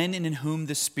manipulate when and in whom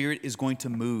the Spirit is going to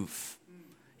move.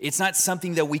 It's not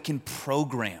something that we can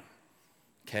program,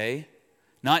 okay?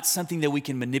 Not something that we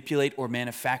can manipulate or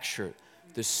manufacture.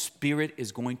 The Spirit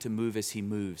is going to move as He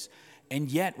moves. And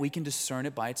yet, we can discern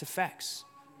it by its effects.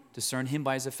 Discern Him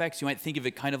by His effects. You might think of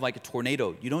it kind of like a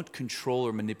tornado. You don't control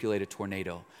or manipulate a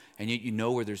tornado, and yet you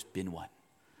know where there's been one.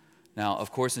 Now,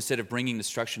 of course, instead of bringing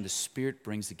destruction, the Spirit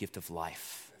brings the gift of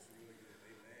life.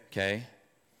 Okay?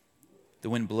 The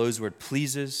wind blows where it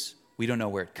pleases. We don't know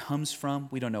where it comes from.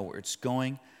 We don't know where it's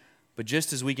going. But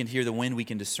just as we can hear the wind, we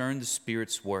can discern the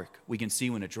Spirit's work. We can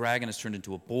see when a dragon is turned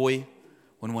into a boy,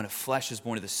 when one of flesh is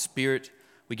born of the Spirit.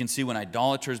 We can see when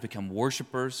idolaters become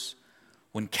worshipers,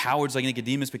 when cowards like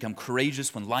Nicodemus become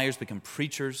courageous, when liars become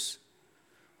preachers,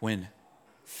 when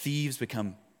thieves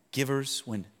become givers,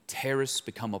 when terrorists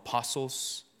become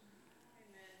apostles.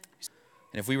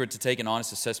 And if we were to take an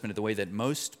honest assessment of the way that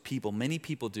many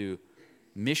people do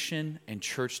mission and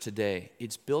church today,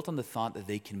 it's built on the thought that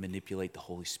they can manipulate the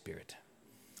Holy Spirit.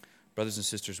 Brothers and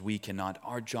sisters, we cannot.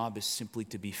 Our job is simply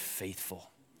to be faithful,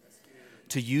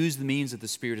 to use the means that the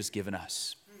Spirit has given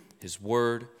us. His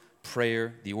word,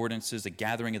 prayer, the ordinances, the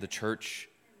gathering of the church.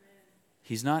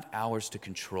 He's not ours to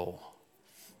control.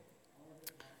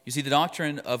 You see, the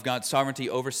doctrine of God's sovereignty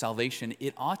over salvation,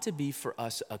 it ought to be for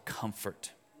us a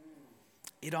comfort.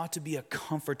 It ought to be a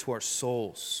comfort to our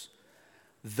souls.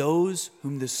 Those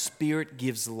whom the Spirit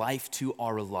gives life to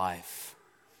are alive.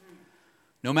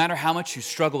 No matter how much you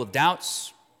struggle with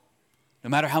doubts, no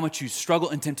matter how much you struggle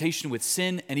in temptation with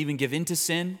sin and even give in to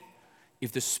sin,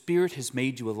 if the Spirit has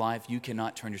made you alive, you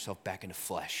cannot turn yourself back into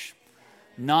flesh.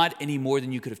 Not any more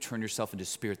than you could have turned yourself into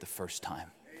spirit the first time.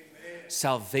 Amen.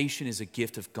 Salvation is a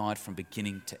gift of God from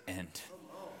beginning to end.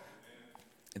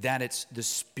 That it's the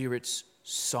Spirit's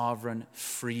sovereign,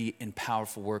 free, and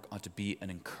powerful work ought to be an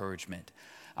encouragement.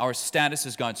 Our status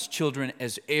as God's children,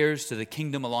 as heirs to the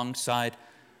kingdom alongside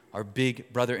our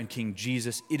big brother and King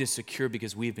Jesus, it is secure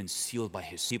because we have been sealed by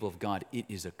His people of God. It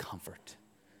is a comfort.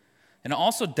 And it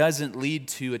also doesn't lead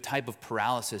to a type of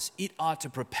paralysis. It ought to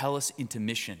propel us into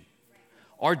mission.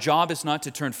 Our job is not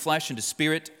to turn flesh into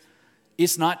spirit.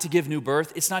 It's not to give new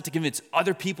birth. It's not to convince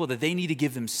other people that they need to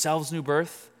give themselves new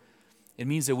birth. It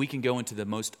means that we can go into the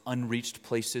most unreached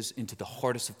places, into the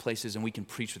hardest of places, and we can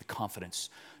preach with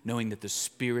confidence, knowing that the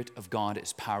Spirit of God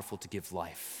is powerful to give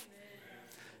life.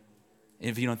 And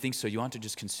if you don't think so, you ought to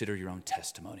just consider your own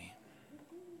testimony.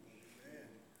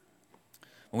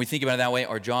 When we think about it that way,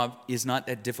 our job is not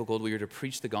that difficult. We are to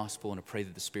preach the gospel and to pray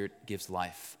that the Spirit gives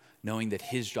life, knowing that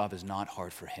His job is not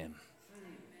hard for Him.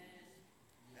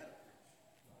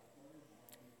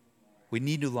 We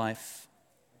need new life.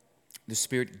 The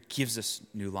Spirit gives us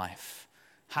new life.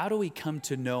 How do we come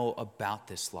to know about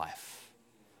this life?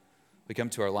 We come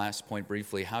to our last point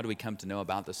briefly. How do we come to know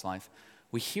about this life?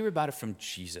 We hear about it from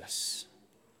Jesus.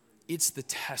 It's the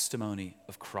testimony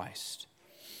of Christ.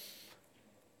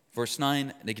 Verse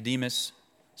 9, Nicodemus,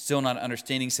 still not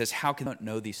understanding, says, how can I not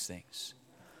know these things?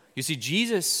 You see,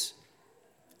 Jesus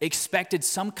expected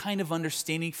some kind of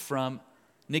understanding from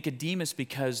Nicodemus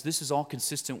because this is all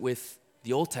consistent with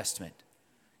the Old Testament.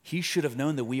 He should have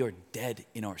known that we are dead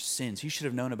in our sins. He should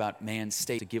have known about man's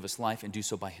state to give us life and do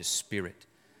so by His Spirit.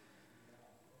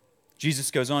 Jesus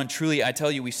goes on, truly I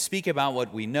tell you, we speak about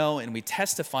what we know and we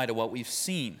testify to what we've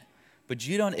seen, but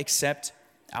you don't accept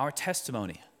our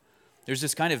testimony. There's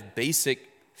this kind of basic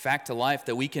fact to life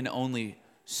that we can only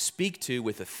speak to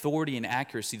with authority and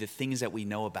accuracy the things that we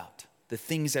know about, the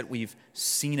things that we've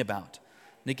seen about.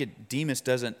 Nicodemus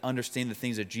doesn't understand the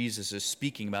things that Jesus is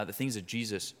speaking about, the things that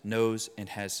Jesus knows and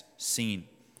has seen.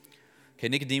 Okay,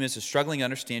 Nicodemus is struggling to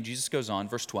understand. Jesus goes on,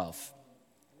 verse 12.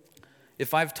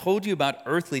 If I've told you about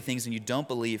earthly things and you don't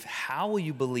believe, how will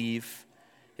you believe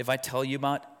if I tell you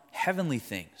about heavenly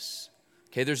things?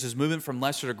 Okay, there's this movement from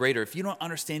lesser to greater. If you don't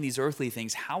understand these earthly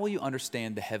things, how will you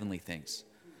understand the heavenly things?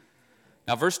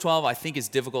 Now, verse 12, I think is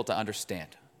difficult to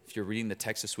understand. If you're reading the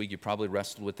text this week, you probably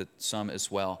wrestled with it some as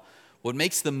well. What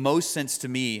makes the most sense to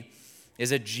me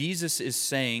is that Jesus is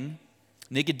saying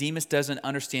Nicodemus doesn't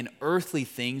understand earthly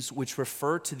things, which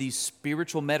refer to these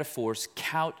spiritual metaphors,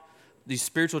 these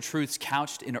spiritual truths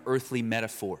couched in earthly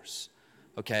metaphors.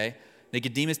 Okay?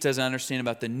 Nicodemus doesn't understand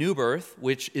about the new birth,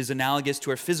 which is analogous to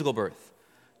our physical birth.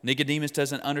 Nicodemus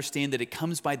doesn't understand that it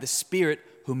comes by the Spirit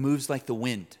who moves like the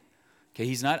wind. Okay?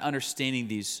 He's not understanding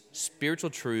these spiritual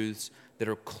truths that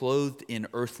are clothed in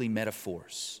earthly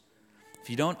metaphors. If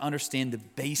you don't understand the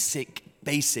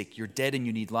basic, you're dead and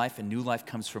you need life and new life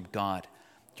comes from God,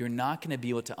 you're not going to be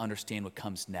able to understand what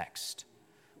comes next.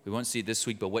 We won't see it this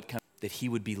week, but what comes, that He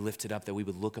would be lifted up, that we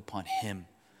would look upon Him.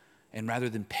 And rather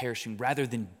than perishing, rather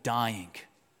than dying,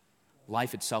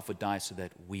 life itself would die so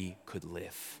that we could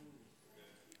live.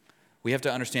 We have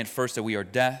to understand first that we are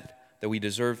dead, that we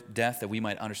deserve death, that we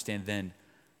might understand then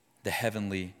the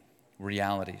heavenly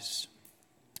realities.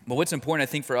 But what's important,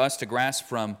 I think, for us to grasp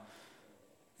from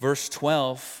verse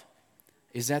 12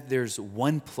 is that there's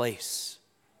one place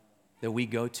that we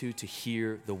go to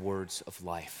hear the words of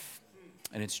life,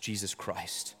 and it's Jesus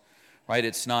Christ, right?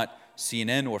 It's not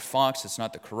CNN or Fox, it's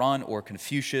not the Quran or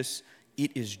Confucius.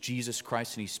 It is Jesus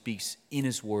Christ, and he speaks in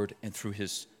his word and through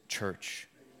his church.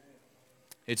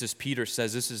 It's as Peter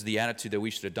says, this is the attitude that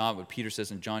we should adopt. What Peter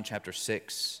says in John chapter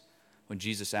 6, when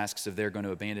Jesus asks if they're going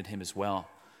to abandon him as well.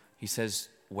 He says,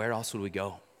 where else would we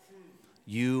go?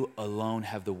 You alone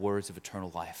have the words of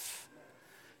eternal life.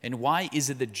 And why is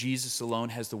it that Jesus alone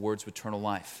has the words of eternal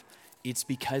life? It's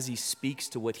because he speaks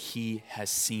to what he has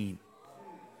seen.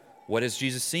 What has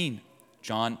Jesus seen?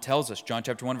 John tells us, John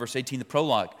chapter 1, verse 18, the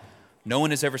prologue. No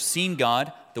one has ever seen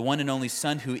God, the one and only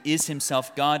Son, who is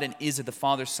himself God and is at the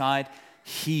Father's side.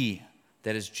 He,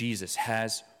 that is Jesus,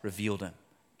 has revealed him.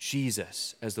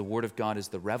 Jesus, as the Word of God, is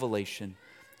the revelation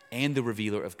and the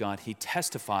revealer of God. He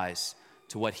testifies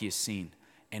to what he has seen.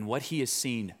 And what he has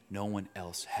seen, no one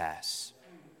else has.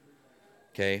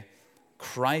 Okay?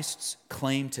 Christ's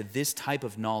claim to this type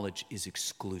of knowledge is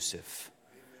exclusive.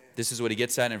 This is what he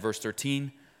gets at in verse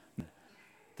 13,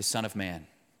 the Son of Man.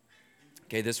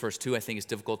 Okay, this verse 2 I think is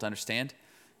difficult to understand,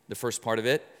 the first part of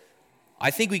it.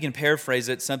 I think we can paraphrase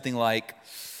it something like,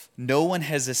 no one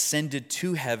has ascended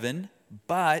to heaven,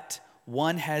 but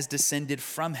one has descended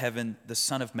from heaven, the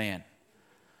Son of Man.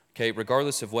 Okay,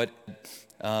 regardless of what,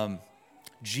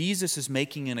 Jesus is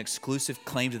making an exclusive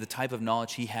claim to the type of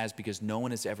knowledge he has because no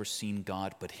one has ever seen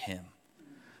God but him.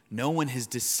 No one has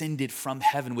descended from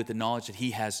heaven with the knowledge that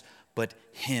he has but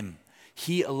him.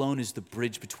 He alone is the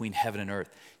bridge between heaven and earth.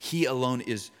 He alone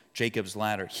is Jacob's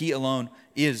ladder. He alone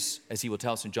is, as he will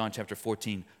tell us in John chapter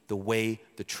 14, the way,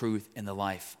 the truth, and the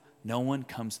life. No one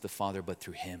comes to the Father but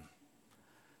through him,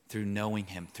 through knowing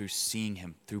him, through seeing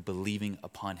him, through believing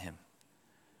upon him.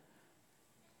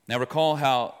 Now recall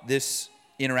how this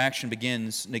interaction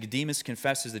begins. Nicodemus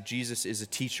confesses that Jesus is a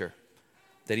teacher,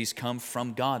 that he's come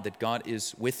from God, that God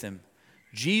is with him.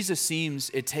 Jesus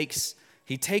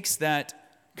he takes that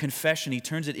confession, he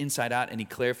turns it inside out, and he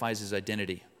clarifies his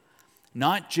identity.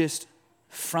 Not just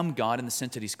from God in the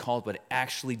sense that he's called, but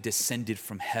actually descended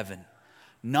from heaven.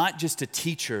 Not just a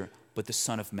teacher, but the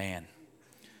Son of Man.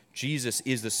 Jesus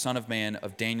is the Son of Man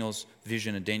of Daniel's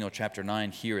vision in Daniel chapter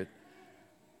 9. Hear it.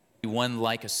 One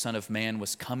like a Son of Man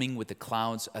was coming with the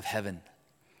clouds of heaven.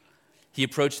 He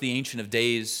approached the Ancient of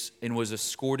Days and was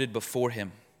escorted before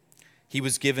him. He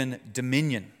was given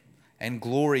dominion and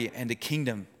glory and a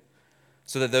kingdom,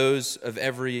 so that those of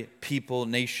every people,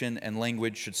 nation, and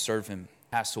language should serve him,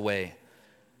 pass away.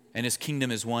 And his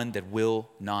kingdom is one that will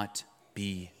not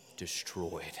be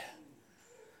destroyed.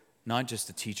 Not just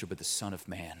the teacher, but the Son of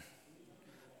Man,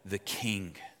 the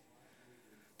King.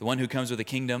 The one who comes with a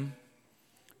kingdom,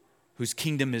 whose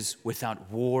kingdom is without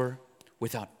war,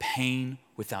 without pain,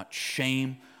 without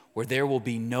shame, where there will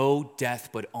be no death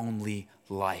but only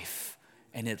life,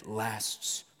 and it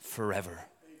lasts forever.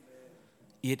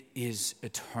 It is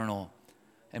eternal.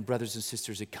 And brothers and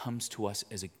sisters, it comes to us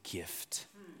as a gift.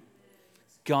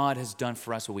 God has done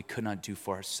for us what we could not do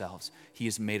for ourselves. He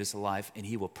has made us alive, and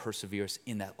he will persevere us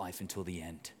in that life until the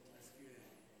end.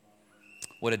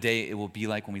 What a day it will be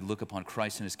like when we look upon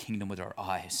Christ and his kingdom with our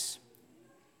eyes.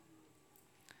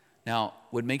 Now,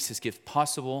 what makes this gift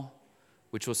possible,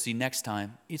 which we'll see next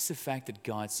time, it's the fact that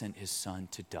God sent his Son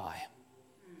to die.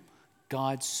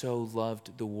 God so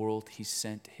loved the world, he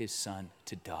sent his Son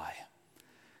to die,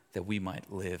 that we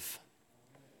might live.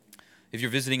 If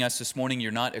you're visiting us this morning,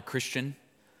 you're not a Christian.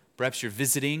 Perhaps you're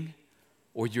visiting,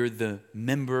 or you're the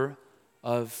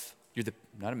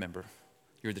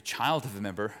child of a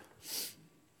member.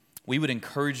 We would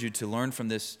encourage you to learn from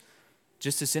this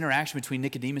interaction between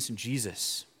Nicodemus and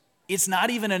Jesus. It's not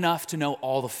even enough to know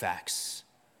all the facts.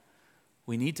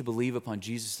 We need to believe upon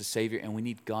Jesus the Savior, and we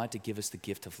need God to give us the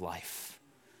gift of life.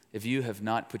 If you have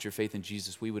not put your faith in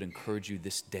Jesus, we would encourage you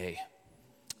this day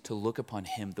to look upon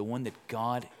him, the one that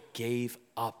God gave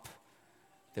up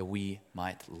that we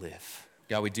might live.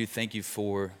 God, we do thank you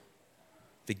for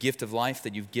the gift of life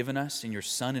that you've given us in your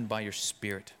Son and by your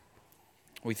Spirit.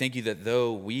 We thank you that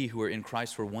though we who are in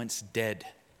Christ were once dead,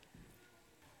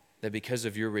 that because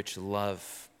of your rich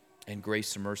love and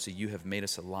grace and mercy, you have made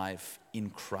us alive in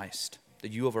Christ,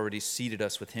 that you have already seated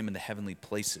us with him in the heavenly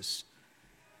places.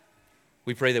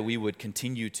 We pray that we would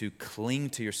continue to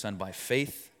cling to your Son by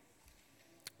faith.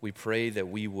 We pray that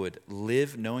we would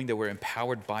live knowing that we're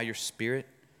empowered by your Spirit.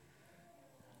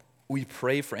 We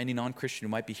pray for any non-Christian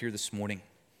who might be here this morning,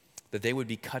 that they would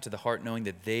be cut to the heart knowing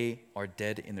that they are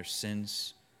dead in their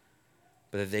sins,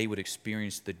 but that they would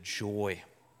experience the joy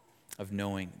of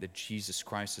knowing that Jesus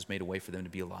Christ has made a way for them to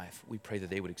be alive. We pray that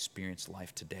they would experience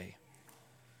life today.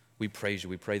 We praise you.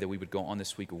 We pray that we would go on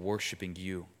this week worshiping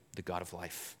you, the God of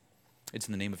life. It's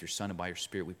in the name of your Son and by your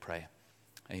Spirit we pray.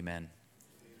 Amen.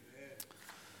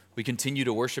 We continue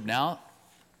to worship now.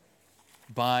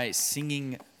 by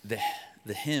singing the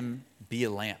hymn, Be a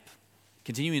Lamp,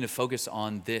 continuing to focus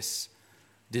on this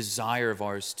desire of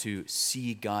ours to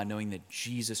see God, knowing that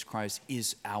Jesus Christ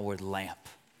is our lamp.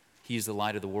 He is the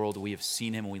light of the world. We have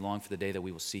seen him, and we long for the day that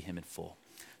we will see him in full.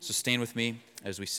 So stand with me as we sing.